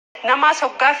nama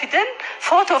soggaa fidan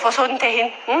footoo fosoon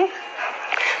tahin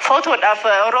footoo dhaaf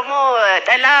Oromoo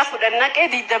dhalaa fudhannaqee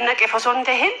diidamnaqee fosoon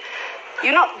tahin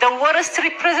you know the worst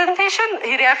representation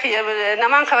hiriyaa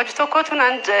namaan kabaju tokkotu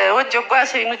naan wajjoggaa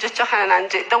seenu jecha kanaan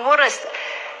je the worst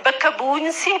bakka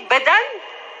bu'insi badan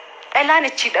dhalaan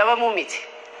ichi dhabamu miti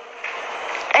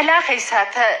dhalaa keessaa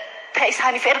ta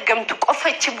isaaniif ergamtu qofa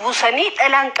ichi buusanii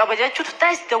dhalaan qaba jechuutu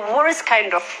that is the worst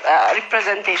kind of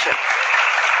representation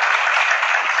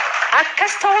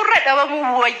akkas ta'urra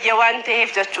dhabamu wayya waan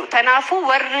ta'eef jechuu tanaafu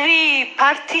warri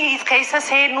paartii keessa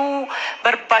seenuu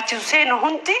barbaachisu seenu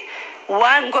hundi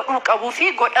waan godhu qabu fi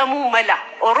godhamu mala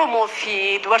Oromoo fi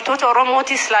dubartoota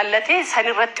Oromootis laallatee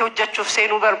sanirratti hojjechuuf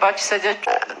seenuu barbaachisa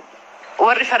jechuu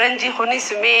warri faranjii kunis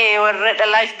mee warra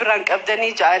dhalaaf biraan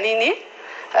qabdanii jaaniini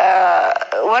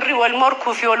warri wal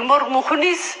morkuu fi wal mormu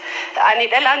kunis ani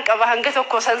dhalaan qaba hanga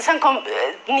tokko sansan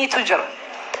niitu jira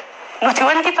nuti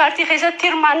wanti paartii keessatti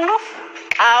hirmaannuuf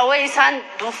qaawwa isaan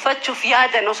duuffachuuf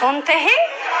yaadan osoo hin tahin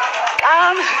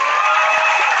qaama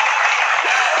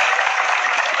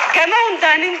kama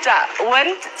hundaaninja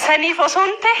want saniif osoo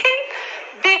hin tahin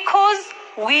because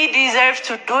we deserve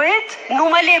to do it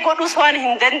numalee godhus waan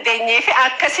hin dandeenyeef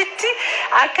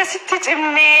akkasitti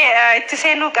cimmee itti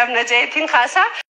seenuu qabna jeetiin kaasaa